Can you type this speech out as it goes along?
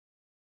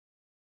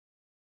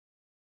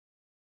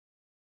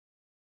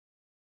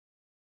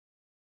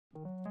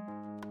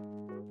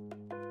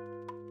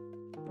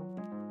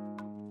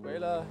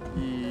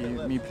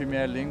Y mi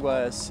primera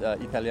lengua es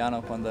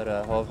italiano cuando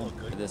era joven.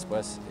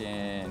 Después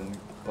en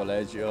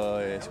colegio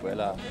y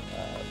escuela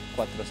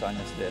 4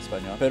 años de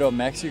español. Pero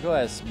México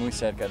es muy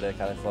cerca de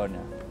California.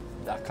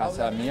 La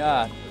casa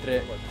mía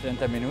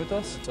 30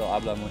 minutos.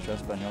 Habla mucho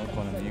español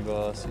con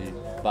amigos y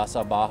vas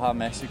a Baja,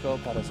 México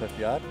para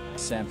surfear.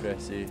 Siempre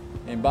sí.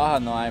 En Baja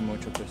no hay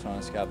muchas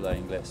personas que hablan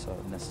inglés.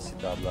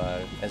 Necesito hablar.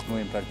 Es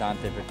muy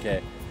importante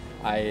porque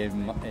hay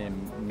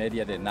en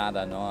media de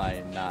nada, no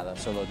hay nada,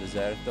 solo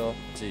desierto.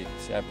 Sí,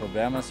 si hay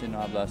problemas si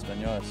no habla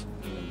español es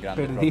un gran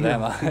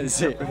problema.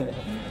 Sí.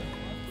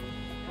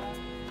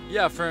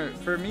 Yeah,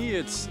 for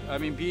me,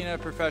 being a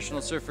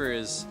professional surfer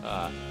is,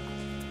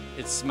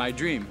 it's my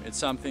dream. It's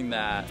something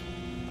that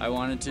I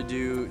wanted to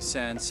do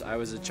since I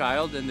was a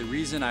child, and the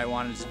reason I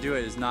wanted to do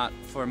it is not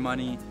for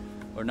money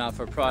or not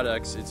for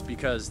products. It's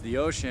because the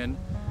ocean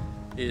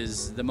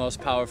is the most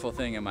powerful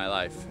thing in my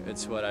life.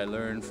 It's what I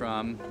learned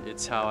from,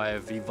 it's how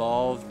I've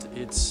evolved,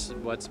 it's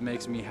what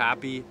makes me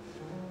happy,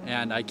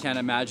 and I can't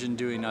imagine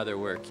doing other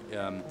work.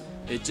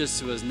 It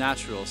just was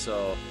natural.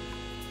 So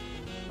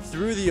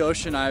through the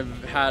ocean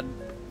I've had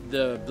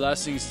the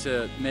blessings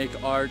to make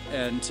art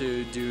and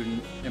to do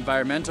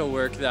environmental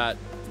work that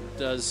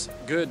does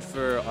good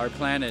for our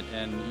planet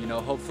and, you know,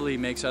 hopefully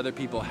makes other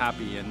people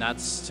happy. And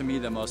that's, to me,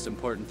 the most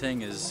important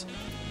thing is,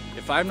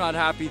 if I'm not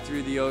happy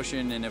through the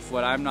ocean and if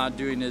what I'm not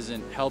doing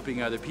isn't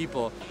helping other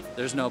people,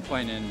 there's no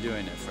point in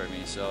doing it for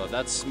me. So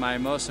that's my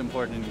most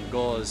important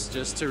goal, is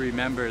just to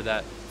remember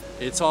that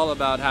it's all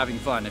about having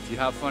fun. If you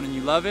have fun and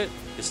you love it,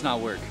 it's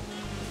not work.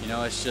 You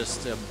know, it's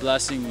just a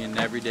blessing, and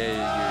every day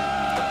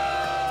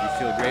you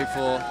feel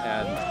grateful,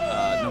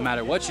 and no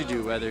matter what you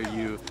do, whether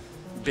you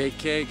bake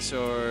cakes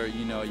or,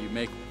 you know, you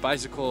make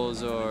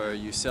bicycles or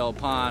you sell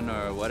pan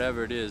or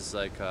whatever it is,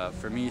 like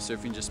for me,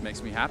 surfing just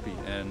makes me happy,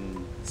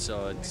 and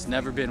so it's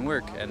never been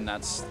work, and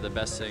that's the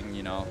best thing,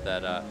 you know,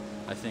 that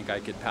I think I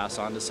could pass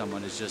on to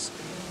someone, is just,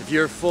 if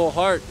your full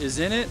heart is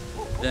in it,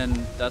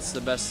 then that's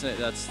the best thing.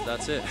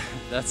 That's it.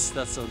 That's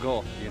the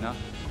goal, you know.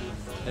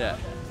 Yeah.